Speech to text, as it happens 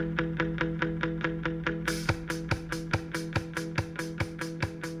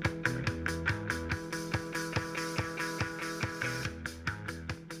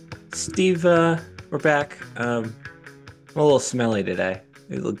Steve, we're back. I'm a little smelly today.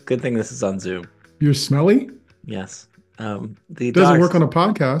 Good thing this is on Zoom. You're smelly? Yes. The Doesn't work on dogs, a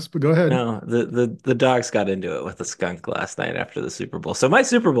podcast, but go ahead. no, the dogs got into it with the skunk last night after the Super Bowl. So my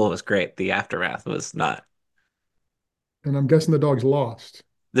Super Bowl was great. The aftermath was not. And I'm guessing the dog's lost.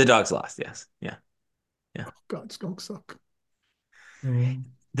 The dogs lost, yes. Yeah. Yeah. Oh, God, skunks suck. Um,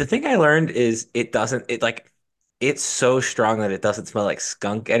 The thing I learned is it's so strong that it doesn't smell like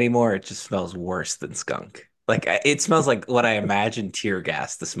skunk anymore. It just smells worse than skunk. It smells like what I imagine tear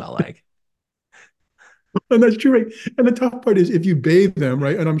gas to smell like. and that's true, right? And the tough part is if you bathe them,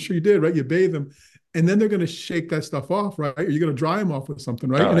 right? And I'm sure you did, right? You bathe them, and then they're going to shake that stuff off, right? Or you're going to dry them off with something,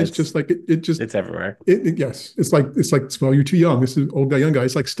 right? Oh, And it's just like it just it's everywhere. yes, it's like well, you're too young. This is old guy, young guy.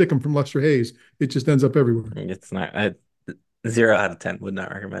 It's like stick 'em from Lester Hayes. It just ends up everywhere. It's not 0 out of 10 would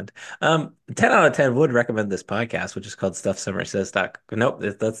not recommend. 10 out of 10 would recommend this podcast, which is called Stuff Summer Says Doc. Nope,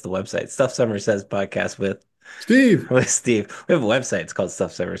 that's the website. Stuff Summer Says podcast Steve, with Steve. We have a website. It's called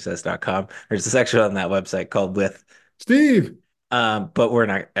stuffsummersays.com. There's a section on that website called with. Steve. But we're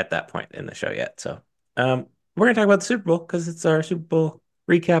not at that point in the show yet. So we're gonna talk about the Super Bowl because it's our Super Bowl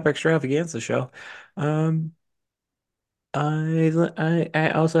recap extravaganza show. Um,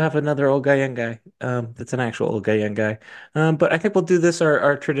 I also have another old guy, young guy. That's an actual old guy, young guy. But I think we'll do this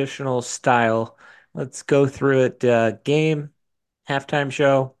our traditional style. Let's go through it. Game, halftime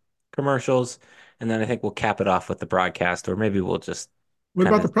show, commercials, and then I think we'll cap it off with the broadcast, or maybe we'll just What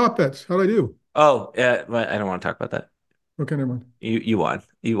kind about the of. prop bets? How'd I do? Oh, yeah, but I don't want to talk about that. Okay, never mind. You won.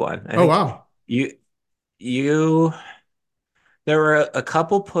 You won. I Oh think wow. you you. There were a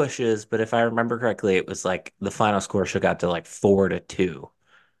couple pushes, but if I remember correctly, it was like the final score shook out to like 4-2.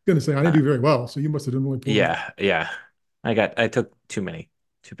 Gonna say I didn't Uh, do very well, so you must have done really poorly. Yeah, yeah. I took too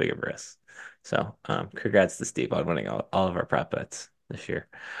big of a risk. So, congrats to Steve on winning all of our prop bets this year.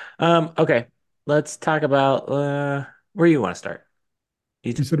 Okay, let's talk about where you want to start.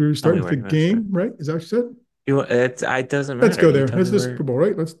 You You said we were tell me starting with where the you want to start. game, right? Is that what you said? It doesn't Let's matter. go You there. tell me That's the where. Super Bowl,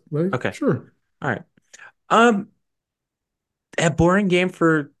 right? Let's right. Okay, Sure. all right. Um, a boring game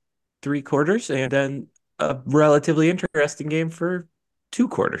for 3 quarters, and then a relatively interesting game for 2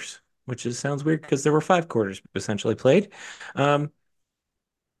 quarters, which sounds weird because there were 5 quarters essentially played. Um,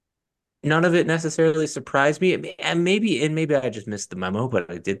 None of it necessarily surprised me. And maybe I just missed the memo, but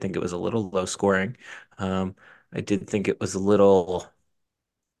I did think it was a little low scoring. I did think it was a little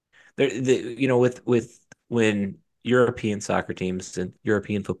with when European soccer teams and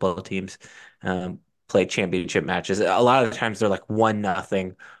European football teams play championship matches, a lot of the times they're like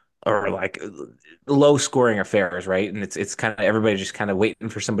 1-0 or like low scoring affairs, right? And it's kind of everybody just kind of waiting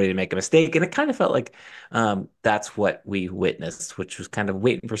for somebody to make a mistake, and it kind of felt like that's what we witnessed, which was kind of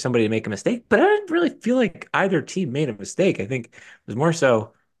waiting for somebody to make a mistake. But I didn't really feel like either team made a mistake. I think it was more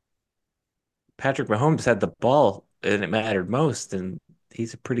so Patrick Mahomes had the ball and it mattered most, and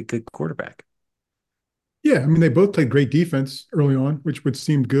he's a pretty good quarterback. Yeah, I mean they both played great defense early on, which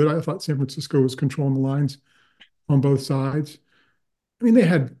seemed good. I thought San Francisco was controlling the lines on both sides. I mean they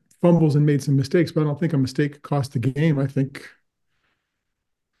had fumbles and made some mistakes, but I don't think a mistake cost the game. I think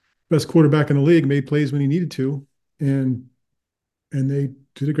best quarterback in the league made plays when he needed to, and and they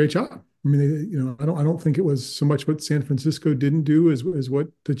did a great job. I mean, I don't think it was so much what San Francisco didn't do as what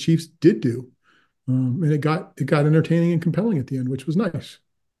the Chiefs did do, and it got entertaining and compelling at the end, which was nice.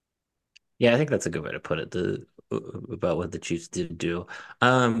 Yeah, I think that's a good way to put it. About what the Chiefs did do.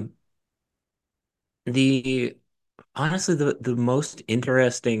 Um, the honestly, the most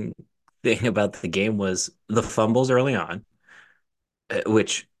interesting thing about the game was the fumbles early on,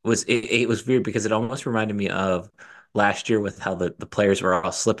 which it was weird because it almost reminded me of last year with how the players were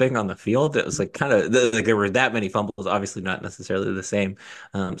all slipping on the field. It was like kind of like there were that many fumbles, obviously not necessarily the same.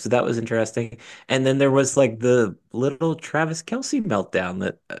 So that was interesting. And then there was like the little Travis Kelce meltdown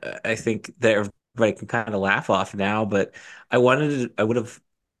that I think that everybody can kind of laugh off now. But I would have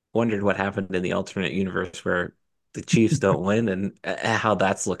wondered what happened in the alternate universe where the Chiefs don't win and how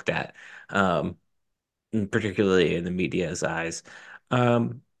that's looked at. Um, particularly in the media's eyes.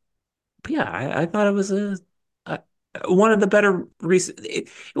 Um, but yeah, I thought it was a one of the better recent. It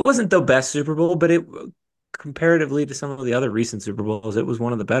wasn't the best Super Bowl, but it comparatively to some of the other recent Super Bowls, it was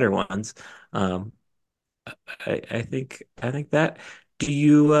one of the better ones. Um, I think that. Do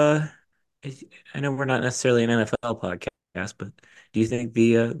you? I I know we're not necessarily an NFL podcast, but do you think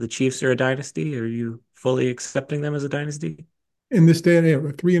the Chiefs are a dynasty? Are you fully accepting them as a dynasty? In this day and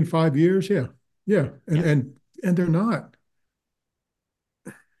age, 3 and 5 years, yeah, yeah, and Yeah, and and they're not.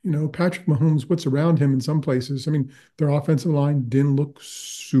 Patrick Mahomes, what's around him in some places. I mean, their offensive line didn't look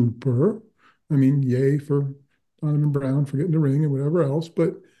super. I mean, yay for Donovan Brown for getting the ring and whatever else,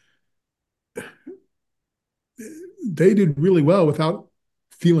 but they did really well without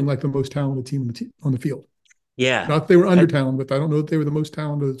feeling like the most talented team on the field. Yeah. Not that they were under I, talented, but I don't know that they were the most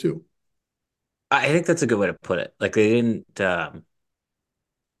talented of the two. I think that's a good way to put it. Like they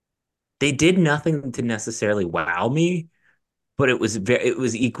did nothing to necessarily wow me, but it was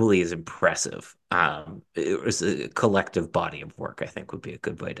equally as impressive. It was a collective body of work, I think would be a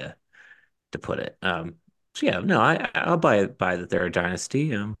good way to put it. So yeah, no, I'll buy that they're a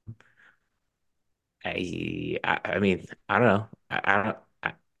dynasty. I mean, I don't know.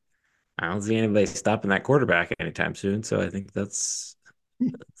 I don't see anybody stopping that quarterback anytime soon. So I think that's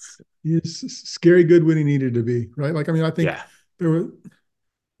He's scary good when he needed to be, right? Like, I mean, I think yeah. there were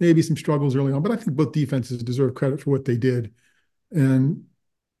maybe some struggles early on, but I think both defenses deserve credit for what they did. And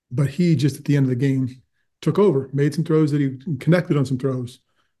but he just at the end of the game took over, made some throws that he connected on some throws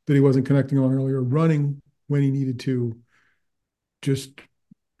that he wasn't connecting on earlier, running when he needed to. Just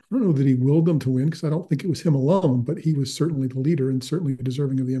I don't know that he willed them to win because I don't think it was him alone, but he was certainly the leader and certainly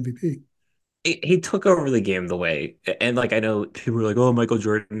deserving of the MVP. He took over the game the way, and like I know people were like, "Oh, Michael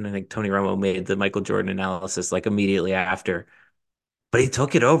Jordan." I think Tony Romo made the Michael Jordan analysis like immediately after, but he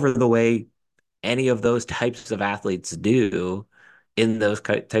took it over the way any of those types of athletes do in those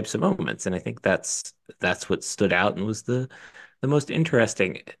types of moments. And I think that's what stood out and was the most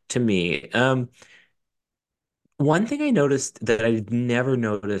interesting to me. One thing I noticed that I'd never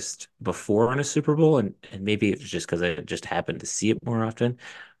noticed before in a Super Bowl, and maybe it was just because I just happened to see it more often,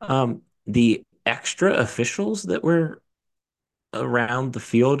 the extra officials that were around the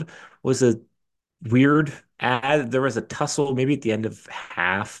field was a weird ad. There was a tussle maybe at the end of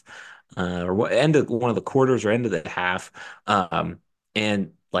half, or end of one of the quarters or end of the half,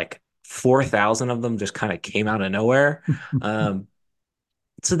 and like 4,000 of them just kind of came out of nowhere. Um,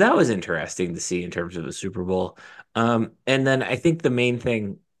 so that was interesting to see in terms of the Super Bowl. And then I think the main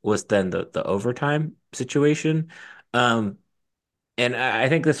thing was then the overtime situation. Um, and I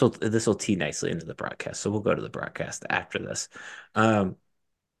think this will tee nicely into the broadcast. So we'll go to the broadcast after this. Um,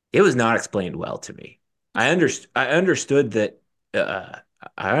 it was not explained well to me. I understood that uh,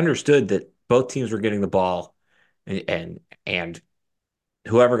 I understood that both teams were getting the ball, and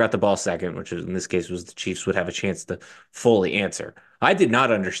whoever got the ball second, which in this case was the Chiefs, would have a chance to fully answer. I did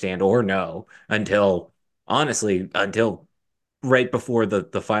not understand or know until honestly until right before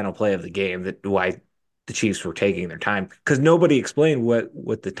the final play of the game that why the Chiefs were taking their time because nobody explained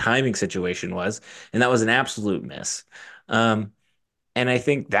what the timing situation was, and that was an absolute miss. Um, and I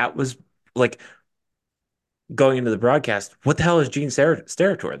think that was like going into the broadcast, what the hell is Gene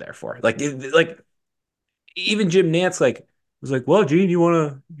Steratore there for? Like even Jim Nantz like was like, well, Gene, you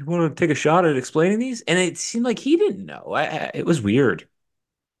want to take a shot at explaining these? And it seemed like he didn't know. It was weird.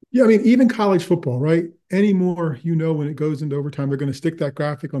 Yeah, I mean, even college football, right? Anymore, when it goes into overtime, they're going to stick that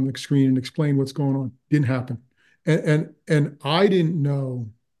graphic on the screen and explain what's going on. Didn't happen. And I didn't know.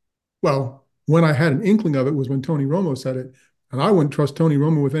 Well, when I had an inkling of it was when Tony Romo said it, and I wouldn't trust Tony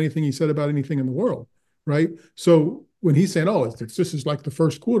Romo with anything he said about anything in the world, right? So when he's saying, "Oh, this is like the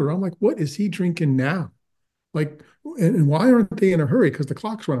first quarter," I'm like, "What is he drinking now?" Like, and why aren't they in a hurry? Because the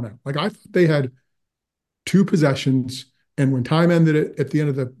clock's running out. Like I thought they had two possessions, and when time ended at the end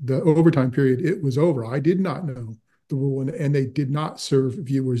of the overtime period, it was over. I did not know the rule, and they did not serve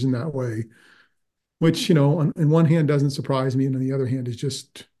viewers in that way, which on one hand doesn't surprise me, and on the other hand is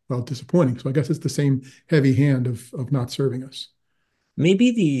just well disappointing. So I guess it's the same heavy hand of not serving us.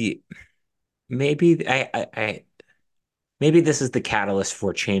 Maybe the maybe I maybe this is the catalyst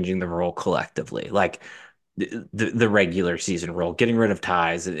for changing the role collectively. Like the regular season role, getting rid of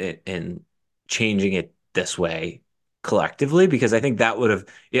ties and changing it this way collectively, because I think that would have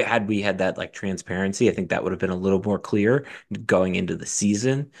had we had that like transparency, I think that would have been a little more clear going into the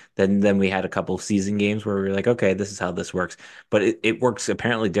season. Then we had a couple of season games where we were like, okay, this is how this works. But it works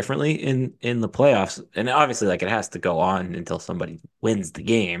apparently differently in the playoffs. And obviously like it has to go on until somebody wins the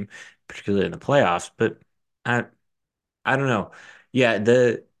game, particularly in the playoffs. But I I don't know. Yeah,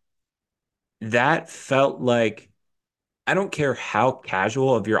 the that felt like I don't care how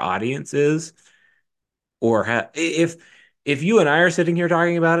casual of your audience is, or if you and I are sitting here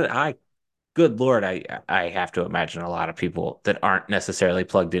talking about it, good Lord, I have to imagine a lot of people that aren't necessarily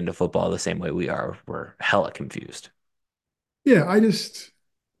plugged into football the same way we are were hella confused. Yeah,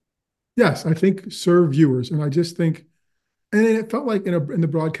 yes, I think serve viewers, and I just think, and it felt like in the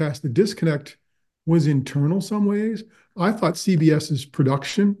broadcast, the disconnect was internal some ways. I thought CBS's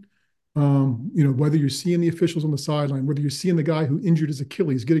production, whether you're seeing the officials on the sideline, whether you're seeing the guy who injured his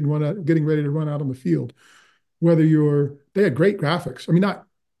Achilles getting ready to run out on the field, they had great graphics. I mean, I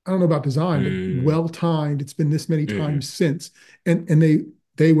don't know about design, but Mm, well timed. It's been this many mm. times since, and they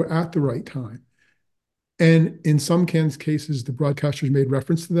They were at the right time. And in some cases, the broadcasters made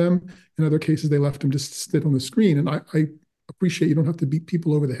reference to them. In other cases, they left them just sit on the screen. And I appreciate you don't have to beat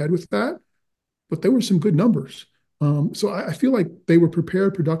people over the head with that, but there were some good numbers. So I feel like they were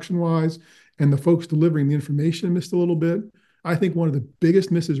prepared production wise, and the folks delivering the information missed a little bit. I think one of the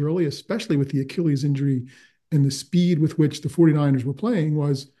biggest misses early, especially with the Achilles injury and the speed with which the 49ers were playing,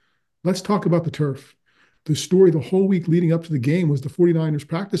 was let's talk about the turf. The story the whole week leading up to the game was the 49ers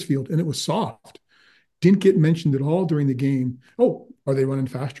practice field, and it was soft. Didn't get mentioned at all during the game. Oh, are they running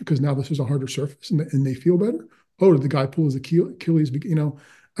faster because now this is a harder surface and they feel better? Oh, did the guy pull his Achilles?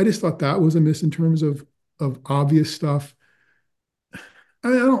 I just thought that was a miss in terms of obvious stuff. I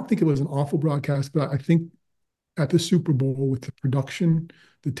mean, I don't think it was an awful broadcast, but I think at the Super Bowl with the production,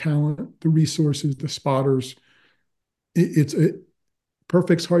 the talent, the resources, the spotters, it's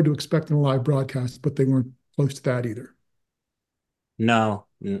perfect's hard to expect in a live broadcast, but they weren't close to that either. No.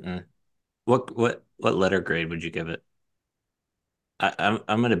 Mm-mm. What letter grade would you give it?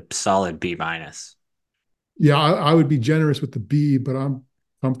 I'm at a solid B minus. Yeah, I would be generous with the B, but I'm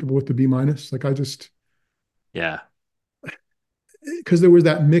comfortable with the B minus. Like I just Yeah. because there was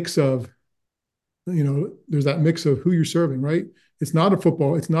that mix of, there's that mix of who you're serving, right? It's not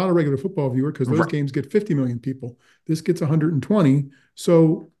a regular football viewer because those R- games get 50 million people. This gets 120.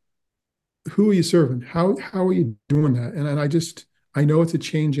 So who are you serving? How are you doing that? And I know it's a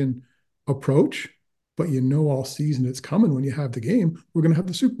change in approach, but all season it's coming when you have the game. We're going to have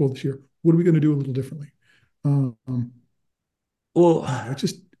the Super Bowl this year. What are we going to do a little differently? Um, Well, it's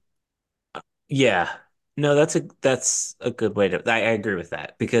just yeah. No, that's a good way to I agree with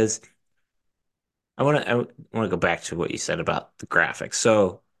that because I want to go back to what you said about the graphics.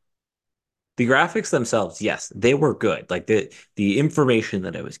 So the graphics themselves, yes, they were good. Like the information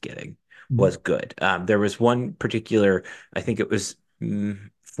that I was getting was good. There was one particular, I think it was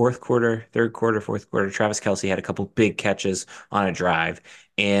fourth quarter, third quarter, fourth quarter. Travis Kelce had a couple big catches on a drive,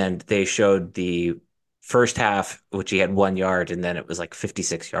 and they showed the first half, which he had 1 yard, and then it was like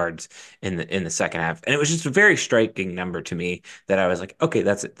 56 yards in the second half, and it was just a very striking number to me that I was like, okay,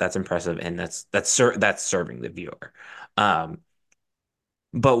 that's impressive, and that's serving the viewer. Um,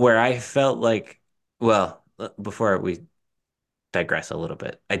 but where I felt like, well, before we digress a little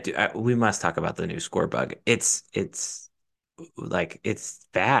bit, we must talk about the new score bug. It's like it's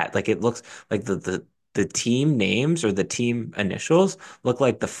bad. Like it looks like the team names or the team initials look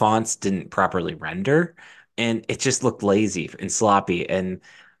like the fonts didn't properly render, and it just looked lazy and sloppy. And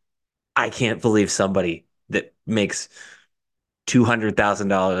I can't believe somebody that makes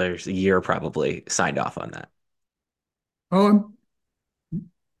 $200,000 a year probably signed off on that. oh,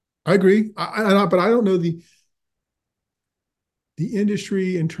 I agree. But I don't know the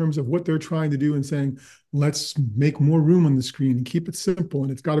industry in terms of what they're trying to do and saying, let's make more room on the screen and keep it simple.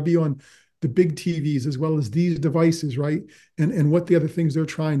 And it's got to be on the big TVs as well as these devices, right? And what the other things they're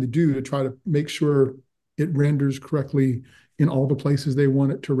trying to do to try to make sure it renders correctly in all the places they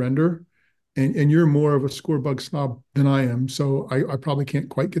want it to render. And you're more of a score bug snob than I am. So I probably can't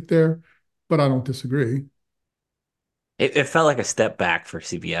quite get there, but I don't disagree. It felt like a step back for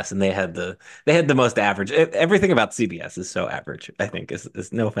CBS, and they had the most average. Everything about CBS is so average. I think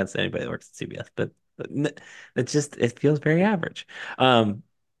is no offense to anybody that works at CBS, but it feels very average.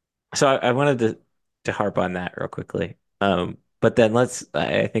 So I wanted to harp on that real quickly. But then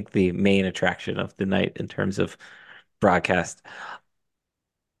I think the main attraction of the night in terms of broadcast,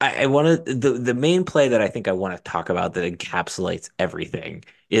 I wanted the main play that I think I want to talk about that encapsulates everything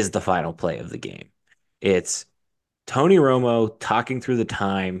is the final play of the game. It's Tony Romo talking through the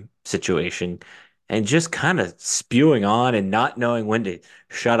time situation and just kind of spewing on and not knowing when to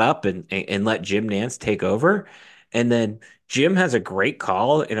shut up and let Jim Nance take over. And then Jim has a great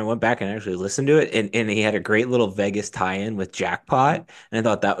call, and I went back and actually listened to it, and he had a great little Vegas tie-in with Jackpot, and I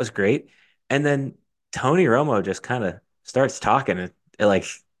thought that was great. And then Tony Romo just kind of starts talking, and like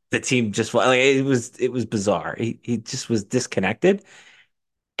the team just like it was bizarre. He just was disconnected.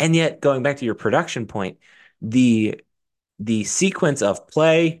 And yet, going back to your production point, the the sequence of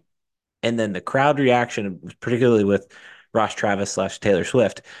play and then the crowd reaction, particularly with Ross Travis slash Taylor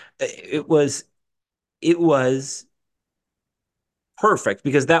Swift, it was perfect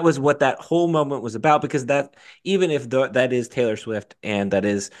because that was what that whole moment was about. Because that even if that is Taylor Swift and that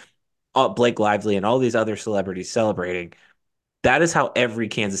is Blake Lively and all these other celebrities celebrating, that is how every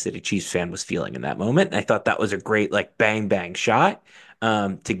Kansas City Chiefs fan was feeling in that moment. And I thought that was a great like bang bang shot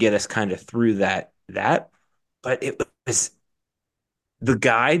to get us kind of through that. But it was the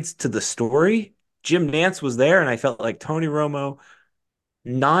guides to the story. Jim Nance was there, and I felt like Tony Romo,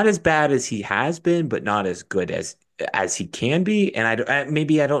 not as bad as he has been, but not as good as he can be, and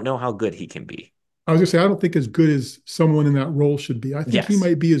maybe I don't know how good he can be. I was gonna say I don't think as good as someone in that role should be. I think he Yes.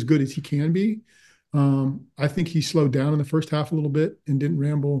 might be as good as he can be. I think he slowed down in the first half a little bit and didn't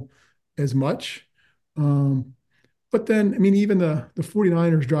ramble as much. Um, but then, I mean, even the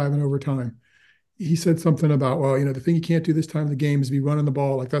 49ers driving overtime, he said something about, well, the thing you can't do this time of the game is be running the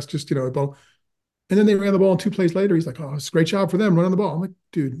ball. Like that's just, a ball. And then they ran the ball, and 2 plays later, he's like, "Oh, it's a great job for them running the ball." I'm like,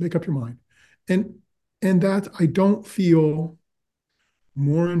 "Dude, make up your mind." And that I don't feel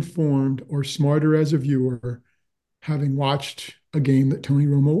more informed or smarter as a viewer having watched a game that Tony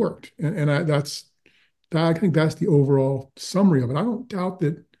Romo worked. I think that's the overall summary of it. I don't doubt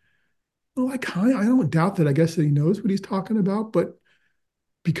that. Well, I don't doubt that. I guess that he knows what he's talking about, but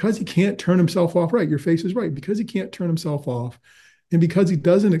because he can't turn himself off, right? Your face is right. Because he can't turn himself off, and because he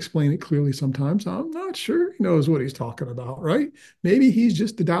doesn't explain it clearly sometimes, I'm not sure he knows what he's talking about, right? Maybe he's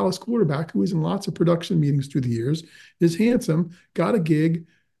just the Dallas quarterback who was in lots of production meetings through the years, is handsome, got a gig,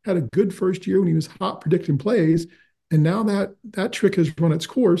 had a good first year when he was hot predicting plays, and now that trick has run its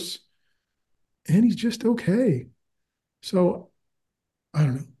course, and he's just okay. So I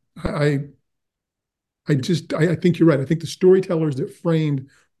don't know. I think you're right. I think the storytellers that framed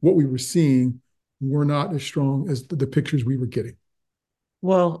what we were seeing were not as strong as the pictures we were getting.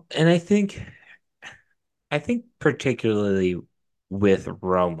 Well, and I think particularly with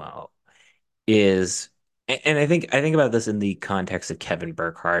Romo is, and I think about this in the context of Kevin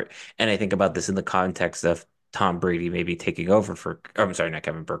Burkhardt, and I think about this in the context of Tom Brady maybe taking over for, or I'm sorry, not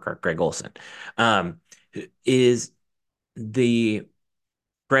Kevin Burkhardt, Greg Olson, um, is the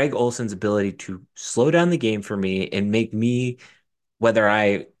Greg Olson's ability to slow down the game for me and make me, whether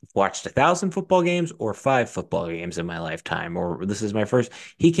I watched 1,000 football games or 5 football games in my lifetime, or this is my first,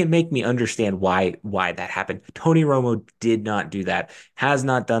 he can make me understand why that happened. Tony Romo did not do that, has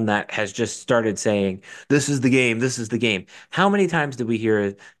not done that, has just started saying, "This is the game, this is the game." How many times did we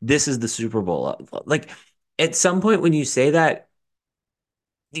hear this is the Super Bowl? Like at some point when you say that,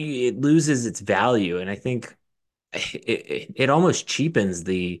 it loses its value. And I think it almost cheapens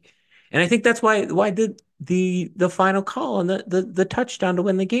the, and I think that's why the final call and the touchdown to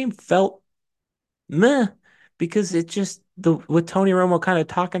win the game felt meh, because it just, the with Tony Romo kind of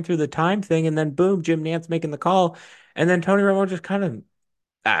talking through the time thing, and then boom, Jim Nantz making the call, and then Tony Romo just kind of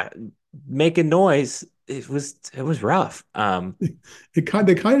uh, making noise. It was rough. They kind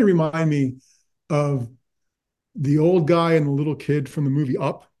of remind me of the old guy and the little kid from the movie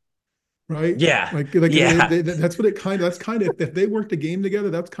Up, right? Yeah, Like yeah. that's what it kind of that's kind of if they worked a game together,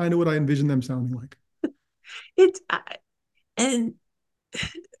 that's kind of what I envision them sounding like. And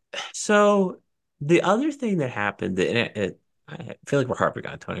so the other thing that happened, and I feel like we're harping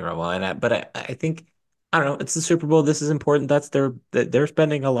on Tony Romo, but I think, I don't know. It's the Super Bowl. This is important. They're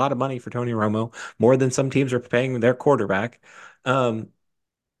spending a lot of money for Tony Romo, more than some teams are paying their quarterback. Um,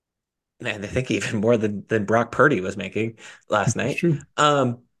 and I think even more than Brock Purdy was making last It's night. true.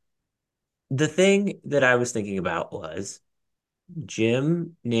 Um, the thing that I was thinking about was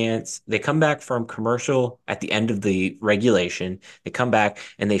Jim Nance. They come back from commercial at the end of the regulation. They come back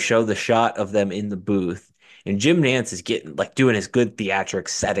and they show the shot of them in the booth. And Jim Nance is getting, like, doing his good theatrics,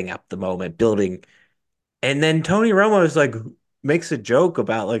 setting up the moment, building. And then Tony Romo is like, makes a joke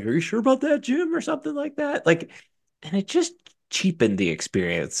about, like, "Are you sure about that, Jim?" or something like that. Like, and it just cheapened the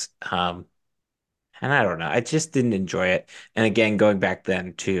experience. And I don't know. I just didn't enjoy it. And again, going back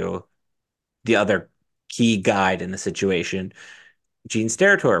then to the other key guide in the situation, Gene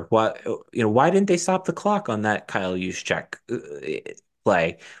Steratore. Why didn't they stop the clock on that Kyle Juszczyk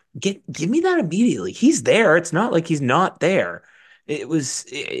play? Give me that immediately. He's there. It's not like he's not there. It was,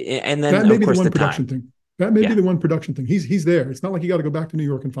 and then That may of be the course one the production time. thing. That may be Yeah, the one production thing. He's there. It's not like you got to go back to New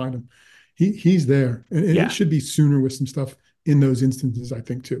York and find him. He's there, and it yeah, should be sooner with some stuff in those instances. I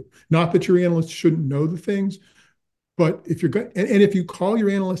think too. Not that your analyst shouldn't know the things, but if you're good, and if you call your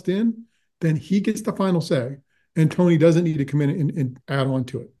analyst in, then he gets the final say, and Tony doesn't need to come in and add on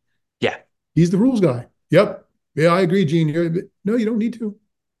to it. yeah, He's the rules guy. Yep. Yeah, I agree, Gene. No, you don't need to.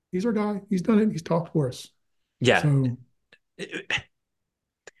 He's our guy. He's done it. He's talked for us. yeah. So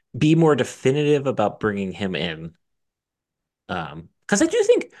Be more definitive about bringing him in. Because I do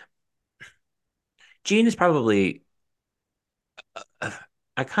think Gene is probably.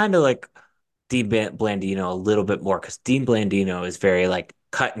 I kind of like Dean Blandino a little bit more, because Dean Blandino is very, like,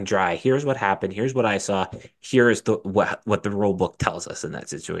 cut and dry. Here's what happened. Here's what I saw. Here is what the rule book tells us in that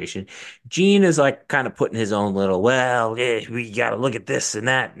situation. Gene is like kind of putting his own little, well, we got to look at this and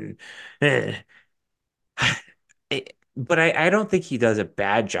that, and eh. But I don't think he does a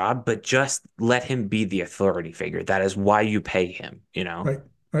bad job. But just let him be the authority figure. That is why you pay him. right,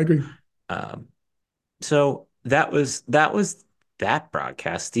 I agree. Um, so that was that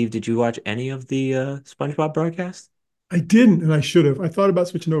broadcast. Steve, did you watch any of the SpongeBob broadcast? I didn't, and I should have. I thought about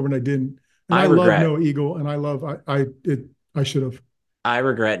switching over, and I didn't. And I I love regret Noah Eagle, and I love I should have. I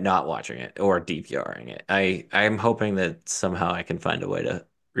regret not watching it or DVRing it. I'm hoping that somehow I can find a way to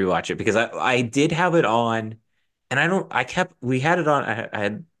rewatch it because I did have it on, and I kept we had it on. I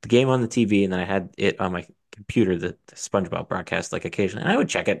had the game on the TV, and then I had it on my computer, the SpongeBob broadcast, like occasionally, and I would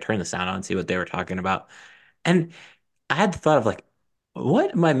check it, turn the sound on, see what they were talking about, and I had the thought of like,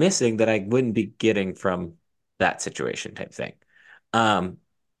 what am I missing that I wouldn't be getting from that situation type thing? Um,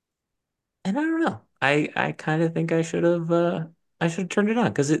 and I don't know. I kind of think I should have turned it on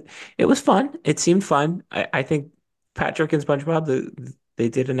because it was fun. It seemed fun. I think Patrick and SpongeBob they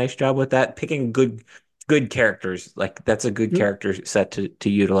did a nice job with that, picking good characters. Like that's a good Yep. character set to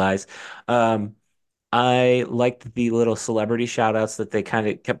utilize. Um, I liked the little celebrity shout outs that they kind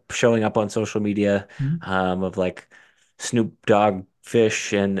of kept showing up on social media, Mhm. of like Snoop Dogg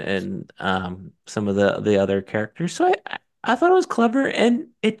Fish and some of the other characters. So I thought it was clever and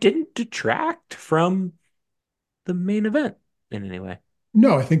it didn't detract from the main event in any way.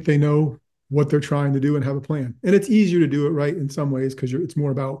 No, I think they know what they're trying to do and have a plan. And it's easier to do it right in some ways because it's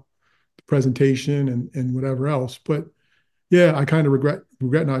more about the presentation and whatever else. But yeah, I kind of regret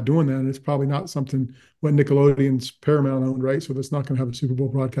not doing that. And it's probably not something what Nickelodeon's Paramount owned, right? So that's not going to have a Super Bowl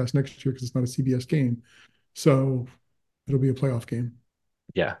broadcast next year because it's not a CBS game. So it'll be a playoff game.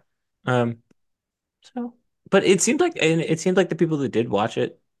 Yeah. Um, so but it seemed like the people that did watch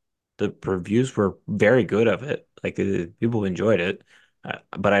it, the reviews were very good of it. Like people enjoyed it.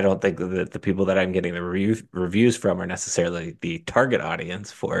 But I don't think that the people that I'm getting the reviews from are necessarily the target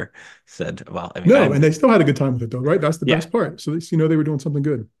audience for said. Well, I mean, No, I'm and they still had a good time with it though, right? That's the yeah. best part. So at least you know they were doing something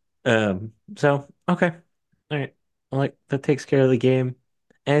good. So okay, all right. Well, like that takes care of the game.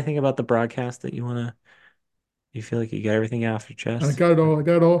 Anything about the broadcast that you feel like you got everything off your I chest? got it all. I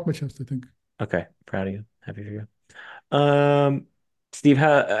got it all off my chest, I think. Okay, proud of you. Happy for you. Steve,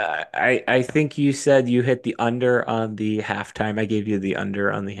 I think you said you hit the under on the halftime. I gave you the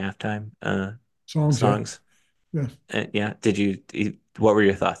under on the halftime Songs, yeah. songs. Yeah. Yeah. What were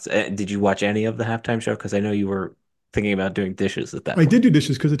your thoughts? Did you watch any of the halftime show? Because I know you were thinking about doing dishes at that I did point. do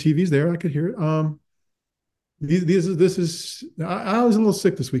dishes because the TV's there. I could hear it. This is I was a little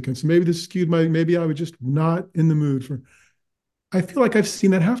sick this weekend, so maybe this skewed my maybe I was just not in the mood for I feel like I've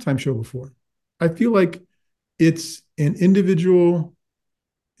seen that halftime show before. I feel like it's an individual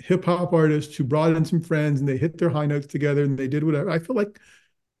hip hop artist who brought in some friends and they hit their high notes together and they did whatever. I feel like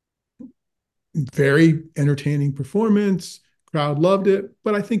very entertaining performance. Crowd loved it,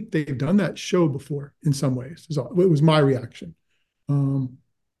 but I think they've done that show before in some ways. So it was my reaction. Um,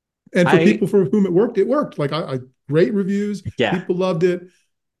 and for I people for whom it worked, it worked. Like great reviews, Yeah, people loved it.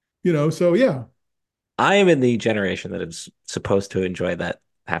 So yeah, I am in the generation that is supposed to enjoy that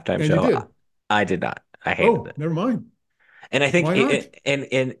halftime and you show. I, did. I did not. I hated Oh, it. never mind. And I think Why not?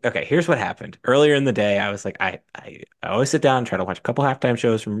 and okay, here's what happened. Earlier in the day, I was like, I always sit down and try to watch a couple halftime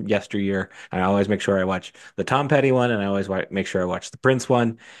shows from yesteryear. And I always make sure I watch the Tom Petty one, and I always make sure I watch the Prince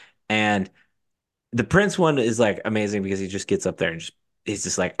one. And the Prince one is like amazing because he just gets up there and just he's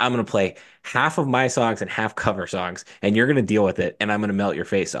just like, I'm gonna play half of my songs and half cover songs, and you're gonna deal with it, and I'm gonna melt your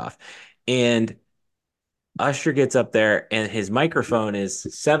face off. And Usher gets up there, and his microphone is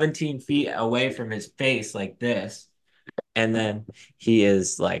 17 feet away from his face, like this. And then he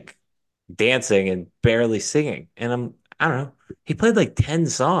is like dancing and barely singing. And I don't know. He played like 10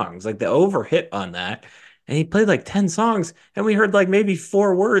 songs, like the over hit on that. And he played like 10 songs, and we heard like maybe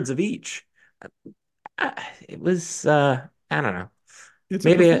four words of each. It was, I don't know. It's a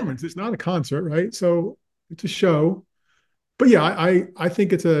Maybe, performance. It's not a concert, right? So it's a show. But yeah, I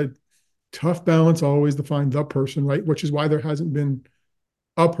think it's a tough balance always to find the person, right? Which is why there hasn't been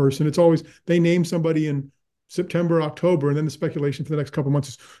a person. It's always they name somebody in September, October, and then the speculation for the next couple of months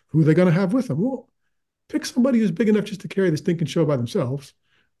is who are they going to have with them? Well, pick somebody who's big enough just to carry the stinking show by themselves,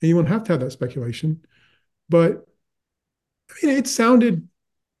 and you won't have to have that speculation. But I mean, it sounded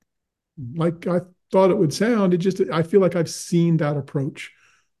like I thought it would sound. It just I feel like I've seen that approach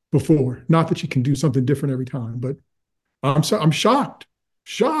before. Not that you can do something different every time, but I'm shocked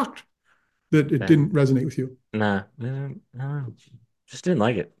that it uh, didn't resonate with you. nah, no, just didn't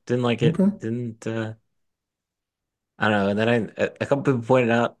like it. Didn't like it. Okay. Didn't, I don't know. And then a couple people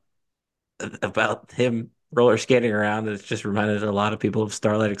pointed out about him roller skating around, and it just reminded a lot of people of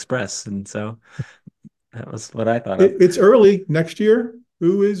Starlight Express. And so that was what I thought of. It's early next year.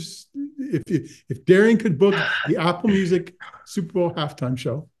 Who is if Darian could book the Apple Music Super Bowl halftime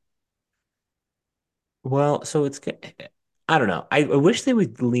show? Well, so I don't know. I wish they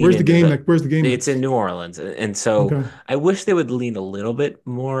would lean Where's the into game the. next? Where's the game It's in next? New Orleans, and so Okay. I wish they would lean a little bit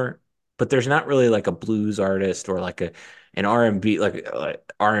more. But there's not really like a blues artist or like a an R&B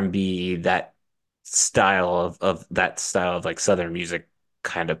R&B that style of like Southern music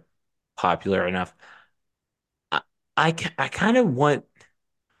kind of popular enough. I I kind of want.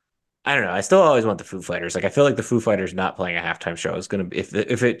 I don't know. I still always want the Foo Fighters. Like I feel like the Foo Fighters not playing a halftime show is gonna be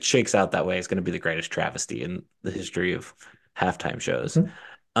if it shakes out that way, it's gonna be the greatest travesty in the history of halftime shows. Okay.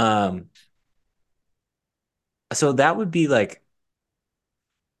 Um, so that would be like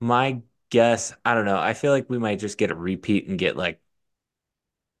my guess. I don't know. I feel like we might just get a repeat and get like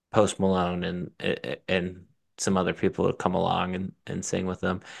Post Malone and some other people to come along and sing with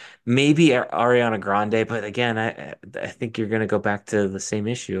them. Maybe Ariana Grande, but again, I think you're gonna go back to the same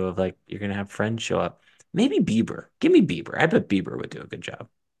issue of like you're gonna have friends show up. Maybe Bieber. Give me Bieber. I bet Bieber would do a good job.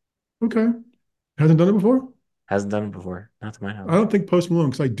 Okay. Hasn't done it before? Hasn't done it before, not to my I knowledge. don't think Post Malone,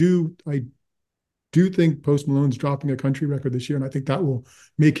 because I do think Post Malone's dropping a country record this year, and I think that will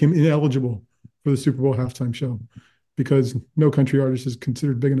make him ineligible for the Super Bowl halftime show because no country artist is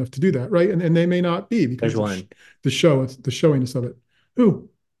considered big enough to do that, right? And they may not be There's because of one, the showiness of it. Who?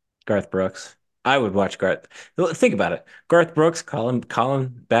 Garth Brooks. I would watch Garth. Well, think about it. Garth Brooks calling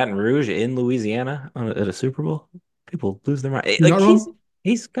Baton Rouge in Louisiana at a Super Bowl. People lose their mind. You're Like not wrong.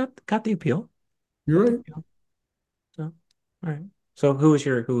 he's got the appeal. You're Got the right. appeal. So, all right. So who was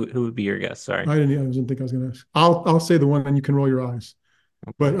your who would be your guess? Sorry. I didn't think I was going to. I'll say the one, and you can roll your eyes.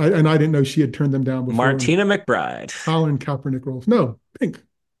 Okay. I didn't know she had turned them down before. And Martina McBride. Colin Kaepernick rolls. No, Pink.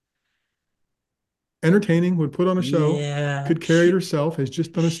 Entertaining, would put on a show, Yeah, could carry it herself, has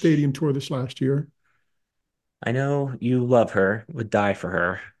just done a stadium tour this last year. I know you love her, would die for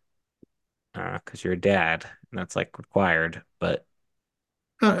her, because you're a dad, and that's like required. But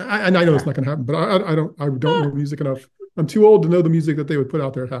And I know it's uh, not going to happen, but I don't know music enough. I'm too old to know the music that they would put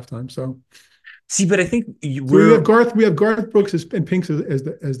out there at halftime. see, but I think So we're We have Garth Brooks and Pink's as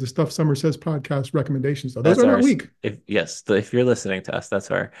the Stuff Summer Says podcast recommendations. Though those that's are not ours. weak. If yes, if you're listening to us,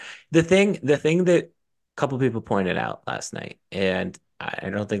 that's our the thing that a couple people pointed out last night, and I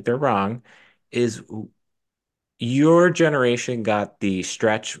don't think they're wrong, is your generation got the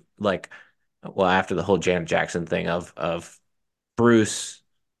stretch like well after the whole Janet Jackson thing of Bruce,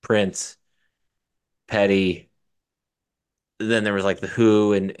 Prince, Petty, then there was like the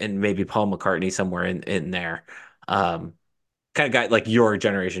Who and maybe Paul McCartney somewhere in there. Um, kind of got like your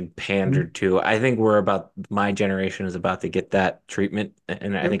generation Mhm. pandered to. I think we're about my generation is about to get that treatment,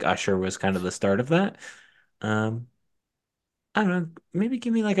 and I Yep. think Usher was kind of the start of that. Um, I don't know. Maybe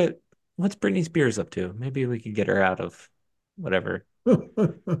give me like a what's Britney Spears up to? Maybe we could get her out of whatever.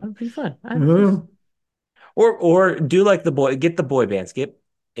 That'd be fun. I don't know. Well, Or do like get the boy bands, get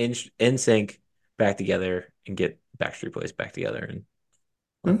in sync back together and get Backstreet Boys back together and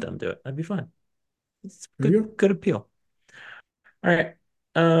yeah, let them do it. That'd be fun. It's there you go. good appeal. All right.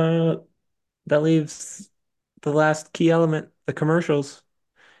 Uh that leaves the last key element, the commercials.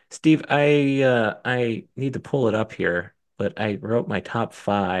 Steve, I need to pull it up here, but I wrote my top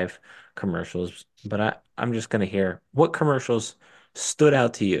five commercials, but I'm just gonna hear what commercials stood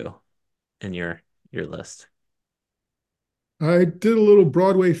out to you in your list. I did a little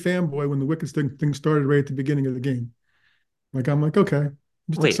Broadway fanboy when the Wicked thing started right at the beginning of the game. I'm like, okay, I'm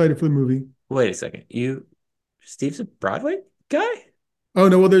just Wait, excited for the movie. wait a second. Steve's a Broadway guy? Oh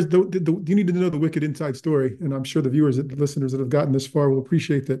no, well, there's you need to know the Wicked inside story, and I'm sure the viewers, the listeners that have gotten this far will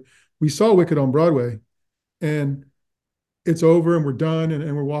appreciate that we saw Wicked on Broadway, and it's over, and we're done,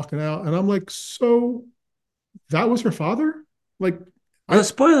 and we're walking out, and I'm like, so that was her father? Like, Well, I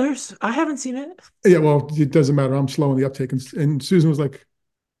spoilers. I haven't seen it. yeah, well, it doesn't matter. I'm slow on the uptake, and Susan was like,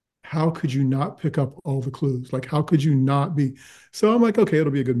 how could you not pick up all the clues? Like, how could you not be? So I'm like, okay,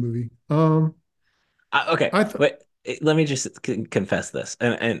 it'll be a good movie. Okay, I thought wait. Let me just confess this.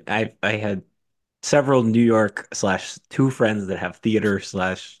 And I had several New York slash two friends that have theater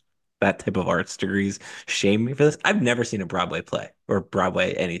slash that type of arts degrees shame me for this. I've never seen a Broadway play or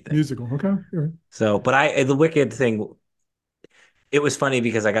Broadway anything. musical, okay, you're right. So, but the Wicked thing, it was funny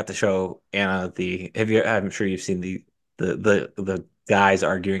because I got to show Anna the. Have you? I'm sure you've seen the guys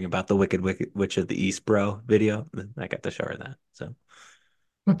arguing about the Wicked Witch of the East, bro video. I got to show her that. So,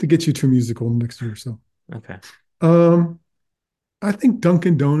 I'll have to get you to a musical next year or so. okay. Um, I think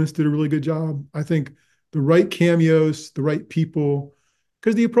Dunkin' Donuts did a really good job. I think the right cameos, the right people,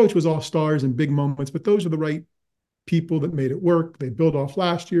 because the approach was all stars and big moments, but those are the right people that made it work. They built off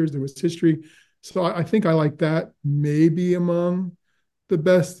last year's, there was history. So I think I like that maybe among the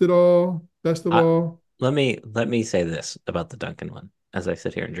best of I, all. let me say this about the Duncan one as I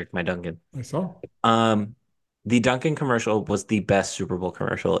sit here and drink my Duncan. I saw. Um, The Dunkin' commercial was the best Super Bowl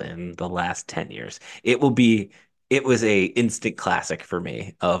commercial in the last 10 years. It will be, it was a instant classic for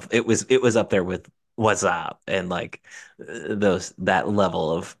me of it was up there with What's Up and like those that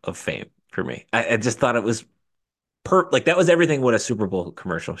level of fame for me. I just thought it was like that was everything what a Super Bowl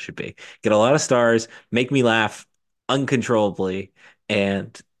commercial should be. Get a lot of stars, make me laugh uncontrollably,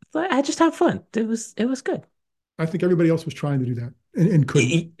 and I just have fun. It was good. I think everybody else was trying to do that and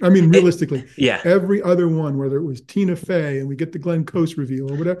couldn't. It- I mean, it- realistically, yeah, every other one, whether it was Tina Fey and we get the Glenn Close reveal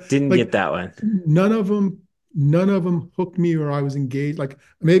or whatever, didn't like get that one. none of them, none of them hooked me or I was engaged. Like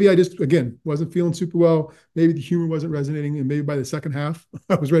maybe I just again wasn't feeling super well. Maybe the humor wasn't resonating, and maybe by the second half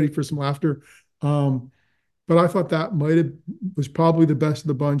I was ready for some laughter. Um, but I thought that might have was probably the best of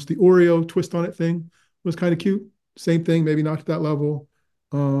the bunch. The Oreo twist on it thing was kind of cute. Same thing, maybe not to that level.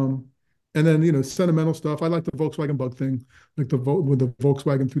 Um, and then sentimental stuff. I like the Volkswagen bug thing, like with the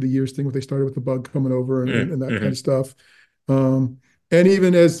Volkswagen through the years thing, where they started with the bug coming over and that kind Hmm. of stuff. Um, and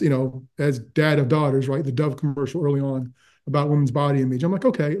even as as dad of daughters, right? The Dove commercial early on about women's body image. I'm like,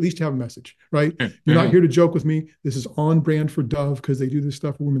 okay, at least you have a message, right? You're not Hmm. here to joke with me. This is on brand for Dove because they do this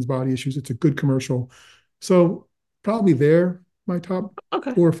stuff for women's body issues. It's a good commercial. So probably there, my top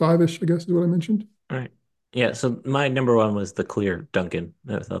Okay. 4 or 5-ish, I guess, is what I mentioned. All right. Yeah, so my number one was the clear Duncan.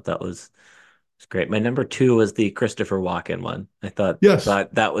 I thought that was great. My number two was the Christopher Walken one. Yes.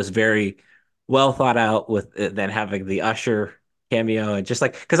 Thought that was very well thought out with then having the Usher cameo and just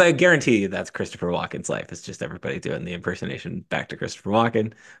like because I guarantee you that's Christopher Walken's life. It's just everybody doing the impersonation back to Christopher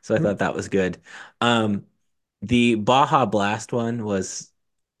Walken. So I Yep. thought that was good. Um, the Baja Blast one was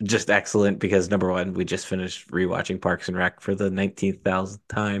just excellent because number one, we just finished rewatching Parks and Rec for the 19,000th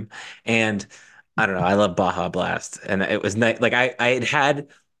time, and I don't know, I love Baja Blast, and it was nice. Like I had had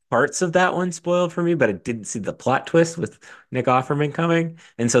parts of that one spoiled for me, but I didn't see the plot twist with Nick Offerman coming,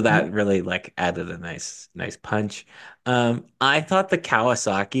 and so that Yep. really like added a nice punch. I thought the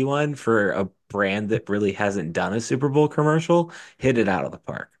Kawasaki one for a brand that really hasn't done a Super Bowl commercial hit it out of the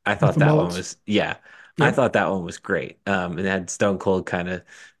park. I With thought the that one mullets. was, yeah, I Yep. thought that one was great. And had Stone Cold kind of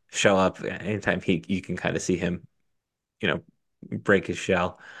show up anytime you can kind of see him, you know, break his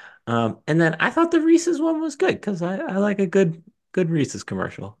shell. And then I thought the Reese's one was good because I like a good Reese's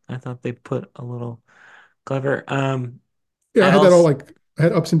commercial. I thought they put a little clever. Yeah, I I had that all also, like I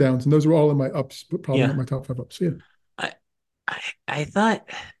had ups and downs, and those were all in my ups, but probably not yeah, my top 5 ups. So, yeah. I I thought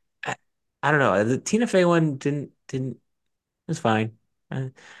I, I don't know. The Tina Fey one didn't it was fine. Uh,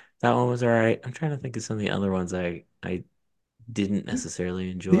 that one was all right. I'm trying to think of some of the other ones I didn't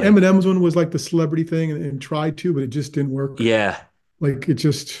necessarily The enjoy. M&M's one was like the celebrity thing and tried to, but it just didn't work. Yeah, Like it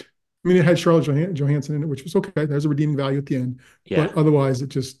just, I mean, it had Charlotte Johansson in it, which was okay. There's a redeeming value at the end, yeah. but otherwise, it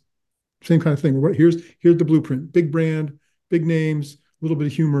just same kind of thing. Here's the blueprint: big brand, big names, a little bit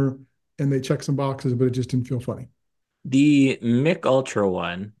of humor, and they check some boxes, but it just didn't feel funny. The Mick Ultra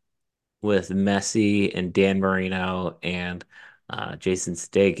one with Messi and Dan Marino and Jason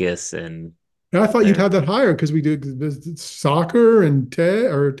Sudeikis and And I thought you'd there have that higher because we did soccer and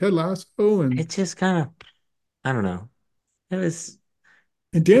Ted Lasso it and just kind of I don't know. It was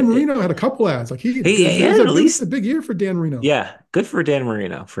Dan it, Marino had a couple ads. Like he had at it was a least big year for Dan Marino. yeah, good for Dan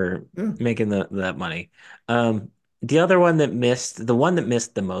Marino for Yeah. making that money. The other one that missed the one that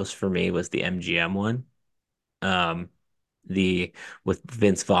missed the most for me was the MGM one. Um, the with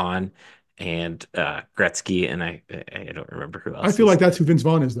Vince Vaughn and Gretzky and I don't remember who I else feel was. like that's who Vince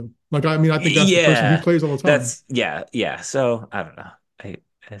Vaughn is, though. Like, I mean, I think that's the person he Yeah, plays all the time. that's yeah. So I don't know.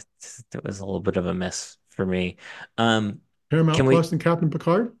 It was a little bit of a miss for me. Um, Paramount can we Plus and Captain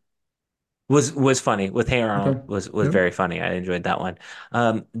Picard. was funny with Hey Okay. Arnold was Yeah. very funny. I enjoyed that one.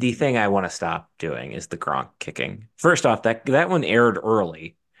 The thing I want to stop doing is the Gronk kicking. First off, that one aired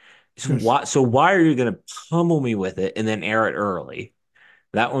early. Yes. So why are you gonna pummel me with it and then air it early?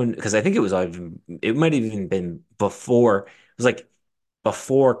 That one, because I think it might have even been before. It was like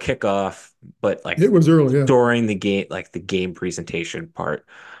before kickoff, but like It was early. Yeah. during the game, like the game presentation part.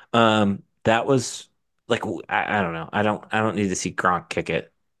 That was like I don't know. I don't need to see Gronk kick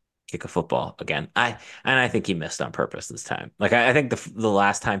a football again. I think he missed on purpose this time. Like I think the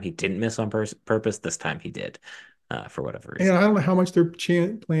last time he didn't miss on purpose, this time he did, for whatever And reason. I don't know how much their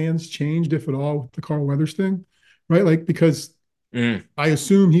plans changed, if at all, with the Carl Weathers thing, right? Like, because Mm, I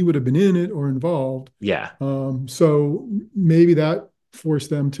assume he would have been in it or involved. yeah. So maybe that forced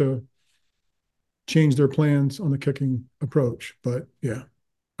them to change their plans on the kicking approach. But yeah,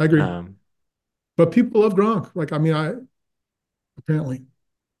 I agree. Um, But people love Gronk. Like, I mean, I apparently.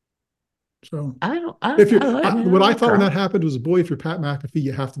 So if you're, I mean, I what I like thought when that Gronk. happened was, boy, if you're Pat McAfee,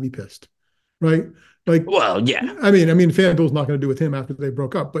 you have to be pissed, right? Like, Well, yeah. I mean, FanDuel's not going to do with him after they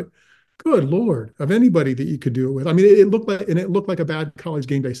broke up, but good Lord, of anybody that you could do it with. I mean, it looked like, and it looked like a bad college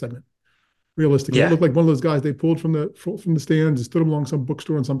game day segment. Realistically, it Yeah, looked like one of those guys they pulled from the stands and stood him along some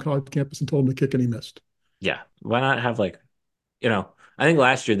bookstore on some college campus and told him to kick, and he missed. yeah. Why not have like, I think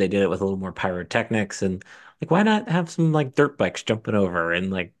last year they did it with a little more pyrotechnics and like why not have some like dirt bikes jumping over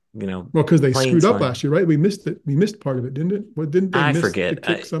and like, Well, because they planes screwed up flying. last year, right? We missed it. We missed part of it, didn't it? What didn't they I miss the forget.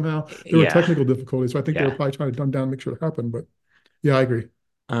 kick somehow? There were Yeah, technical difficulties, so I think they were yeah. probably trying to dumb down and make sure it happened. But yeah, I agree.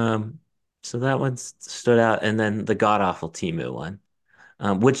 Um, so that one stood out, and then the god awful Timu one.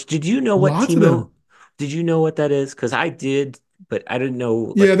 Which did you know what Lots of Timu? them. Did you know what that is? Because I did, but I didn't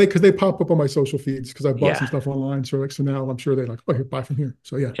know. Yeah, Like, they pop up on my social feeds because I bought some yeah, stuff online. So like so now I'm sure they like, oh, here, buy from here.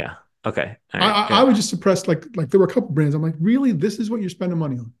 So yeah, yeah. Okay, all I right, I, I good. was just suppressed. Like there were a couple brands. I'm like, really, this is what you're spending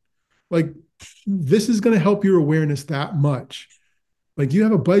money on? Like this is going to help your awareness that much? Like you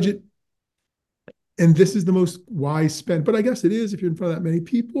have a budget, and this is the most wise spend. But I guess it is if you're in front of that many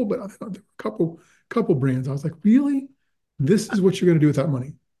people. But I thought there were a couple brands. I was like, really, this is what you're going to do with that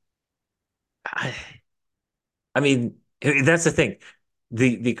money? I, I mean, that's the thing.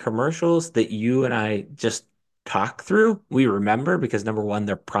 The commercials that you and I just talk through, we remember because number one,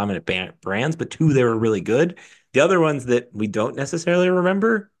 they're prominent brands, but two, they were really good. The other ones that we don't necessarily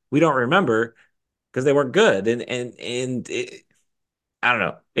remember, we don't remember because they weren't good. I don't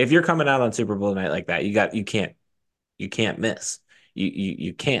know. If you're coming out on Super Bowl night like that, you can't miss.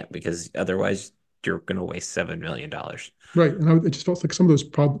 You can't because otherwise you're gonna waste $7 million. Right. And it just felt like some of those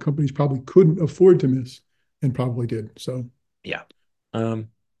companies probably couldn't afford to miss and probably did. So Yeah. Um.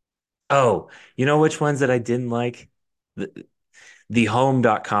 Oh, you know which ones that I didn't like? The the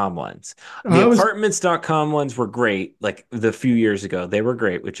home.com ones. The I was, apartments.com ones were great, like the few years ago. They were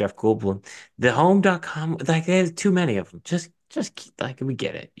great with Jeff Goldblum. The home.com, like there's too many of them. Like we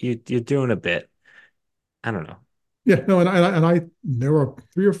get it. You're doing a bit. I don't know. yeah, no, and I, there were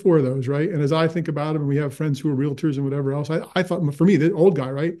three or four of those, right? And as I think about them, and we have friends who are realtors and whatever else, I thought for me, the old guy,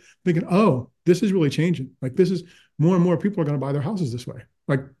 right? Thinking, oh, this is really changing. Like this is more and more people are going to buy their houses this way.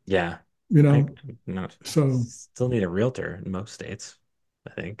 Like, Yeah. you I know, no, so still need a realtor in most states,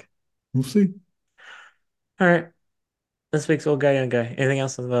 I think. we'll see. All right. This week's old guy, young guy. Anything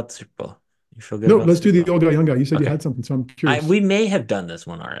else about the Super Bowl? You feel good No, about the let's do Super the Bowl? old guy, young guy. You said you Okay. had something, so I'm I curious. we may have done this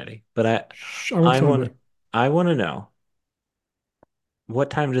one already, but Shh, I won't I tell want anybody. I want to know what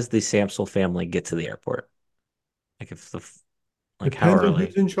time does the Samsel family get to the airport? Like if the like how Depends on who's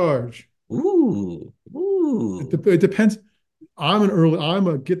early? in charge. Ooh, ooh. It depends. I'm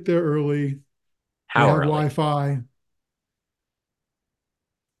a get there early. They How have early? Wi-Fi.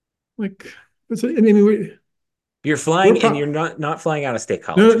 Like, I mean, You're we're flying and pro you're not flying out of state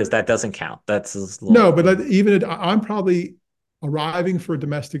college because no, that doesn't count. That's a no, little, but even I'm probably arriving for a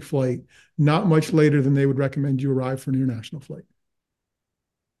domestic flight not much later than they would recommend you arrive for an international flight.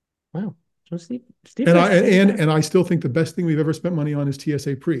 wow. So Steve And likes I to take his and time. and I still think the best thing we've ever spent money on is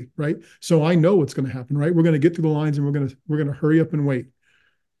TSA pre, right? So I know what's going to happen, right? We're going to get through the lines and we're going to hurry up and wait.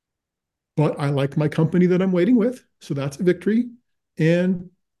 But I like my company that I'm waiting with, so that's a victory, and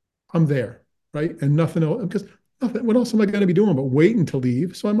I'm there, right? And nothing else because nothing. What else am I going to be doing but waiting to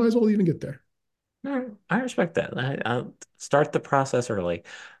leave? So I might as well even get there. All right, I respect that. I'll start the process early.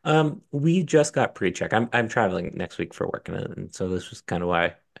 We just got pre-check. I'm traveling next week for work, and so this was kind of why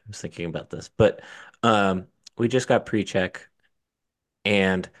I was thinking about this. But we just got pre-check,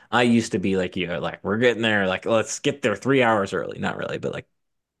 and I used to be like you, like we're getting there, like let's get there 3 hours early. Not really, but like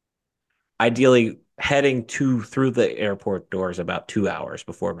ideally heading to through the airport doors about 2 hours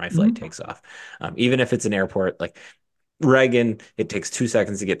before my flight Mhm. takes off. Even if it's an airport like Reagan, it takes 2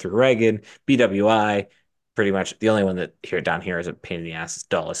 seconds to get through Reagan. BWI, pretty much the only one that here down here is a pain in the ass is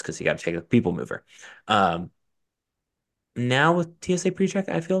Dulles because you got to take a people mover. Um, Now with TSA PreCheck,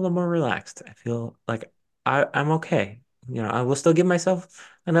 I feel a little more relaxed. I feel like I'm okay. I will still give myself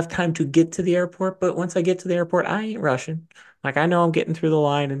enough time to get to the airport, but once I get to the airport, I ain't rushing. Like I know I'm getting through the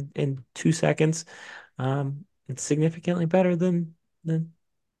line in 2 seconds. It's significantly better than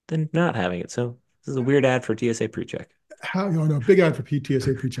not having it. So this is a weird ad for TSA PreCheck. How you know, big ad for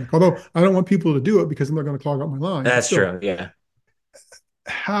PTSA pre-check. Although I don't want people to do it because then they're going to clog up my line. But That's still, true. Yeah.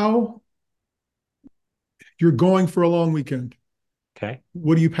 how you're going for a long weekend? Okay.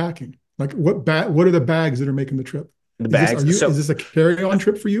 What are you packing? Like what are the bags that are making the trip? The Is bags. this a carry-on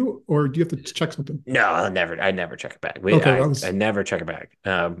trip for you, or do you have to check something? No, I never check a bag. Okay, I never check a bag.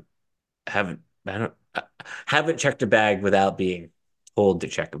 Haven't I don't I haven't checked a bag without being told to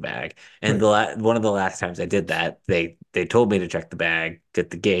check a bag. And right. one of the last times I did that, they told me to check the bag at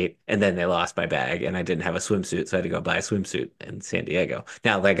the gate, and then they lost my bag, and I didn't have a swimsuit, so I had to go buy a swimsuit in San Diego.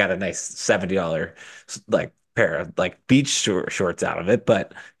 Now they got a nice $70 like pair of like beach shorts out of it,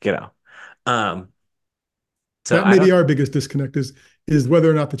 but you know. Um, so That I may be don't. our biggest disconnect is whether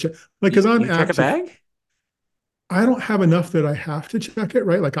or not the check, like, because on You check a apps, if bag? I don't have enough that I have to check it,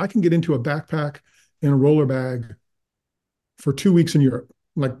 right? Like I can get into a backpack and a roller bag for 2 weeks in Europe,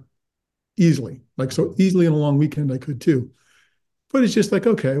 like easily, like so easily in a long weekend I could too. But it's just like,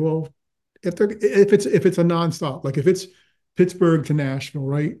 okay, well, if it's a nonstop, like if it's Pittsburgh to Nashville,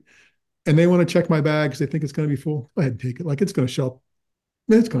 right? And they want to check my bags, they think it's going to be full. Go ahead and take it. Like it's going to show up.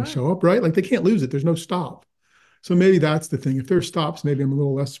 It's going to What? show up, right? Like they can't lose it. There's no stop. So maybe that's the thing. If there's stops, maybe I'm a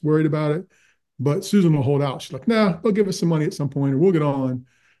little less worried about it. But Susan will hold out. She's like, nah, they'll give us some money at some point or we'll get on.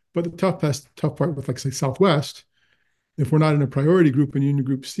 But the tough part with like say Southwest, if we're not in a priority group and Union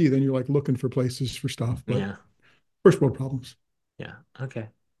Group C, then you're like looking for places for stuff. But Yeah. first world problems. Yeah. Okay.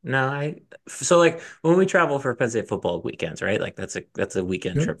 No, so like when we travel for Penn State football weekends, right? Like that's a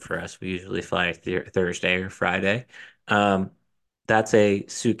weekend Yep. trip for us. We usually fly Thursday or Friday. Um, that's a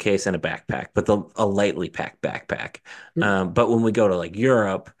suitcase and a backpack, but a lightly packed backpack. Yep. But when we go to like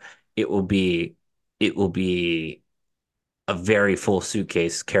Europe, it will be it will be a very full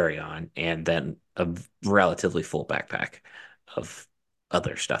suitcase carry-on and then a relatively full backpack of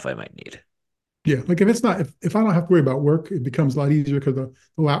other stuff I might need. Yeah. Like if it's not, if I don't have to worry about work, it becomes a lot easier because the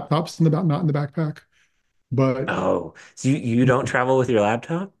laptop's in the back, not in the backpack. But Oh, so you don't travel with your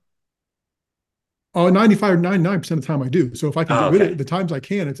laptop? oh, 95 or 99% of the time I do. So if I can Oh, get rid of okay. it, the times I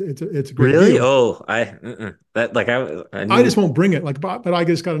can, it's a great Really? deal. Oh, that like I I just need. won't bring it. Like, but I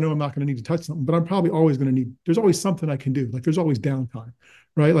just got to know I'm not going to need to touch something. But I'm probably always going to need. There's always something I can do. Like, there's always downtime,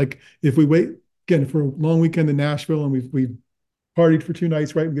 right? Like, if we wait again for a long weekend in Nashville and we've partied for 2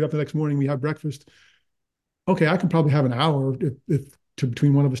 nights, right? We get up the next morning, we have breakfast. Okay, I can probably have an hour if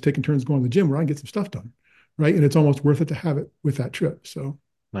between one of us taking turns going to the gym where I can get some stuff done, right? And it's almost worth it to have it with that trip. So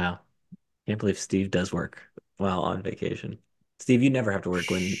Wow, can't believe Steve does work while on vacation. Steve, you never have to work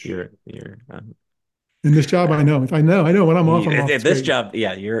when you're in this job, I know. If I know when I'm off, I'm off. at It's this great. job.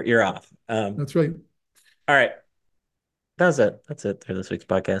 Yeah, you're off. That's right. All right, that's it. That's it for this week's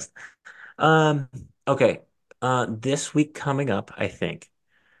podcast. Um, okay. This week coming up, I think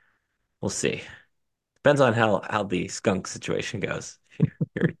we'll see. Depends on how the skunk situation goes.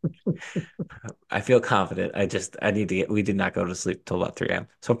 You're I feel confident. I need to get. We did not go to sleep till about 3 a.m.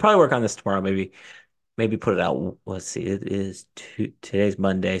 So I'll probably work on this tomorrow. Maybe put it out. Let's see. It is today's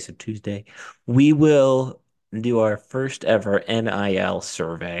Monday, so Tuesday. We will do our first ever NIL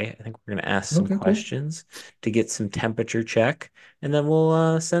survey. I think we're going to ask some Okay, cool. questions to get some temperature check, and then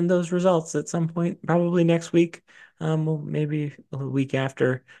we'll send those results at some point, probably next week. We'll maybe a week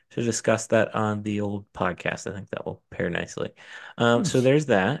after to discuss that on the old podcast. I think that will pair nicely. So Nice. there's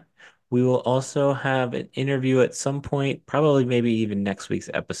that. We will also have an interview at some point, probably maybe even next week's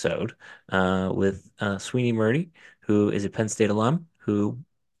episode, with Sweeney Murdy, who is a Penn State alum, who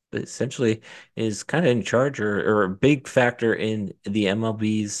essentially is kind of in charge or a big factor in the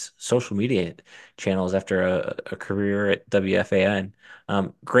MLB's social media channels after a career at WFAN.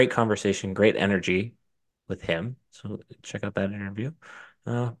 Great conversation, great energy with him. So check out that interview.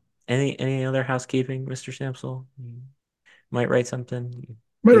 Uh, any other housekeeping, Mr. Samsel? You might write something.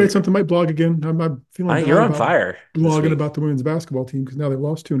 Might write You, something, might blog again. I'm feeling you're bad on about fire this blogging week. about the women's basketball team because now they've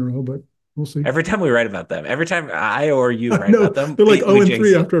lost two in a row, but we'll see. Every time we write about them, every time I or you write about No, them, they're like we 0 and jinx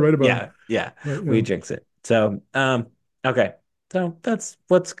 3 it. after I write about them. Yeah, yeah, But we jinx it. So, okay. So that's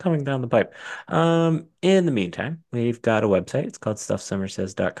what's coming down the pipe. In the meantime, we've got a website. It's called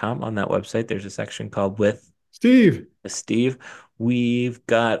stuffsummersays.com. On that website, there's a section called With Steve, Steve. We've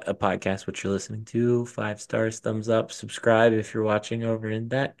got a podcast which you're listening to. 5 stars, thumbs up, subscribe if you're watching over in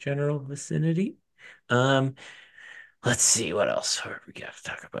that general vicinity. Um, Let's see what else we got to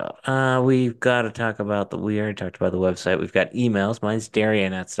talk about. We've got to talk about we already talked about the website. We've got emails. Mine's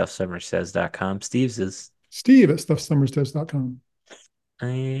Darian at stuffsummersays.com. Steve's is, Steve at stuffsummerstest.com,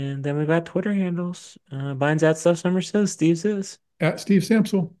 and then we've got Twitter handles. Mine's at stuffsummersays. Steve's is. at Steve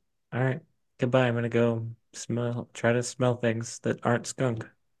Samsel. All right. Goodbye. I'm gonna go try to smell things that aren't skunk.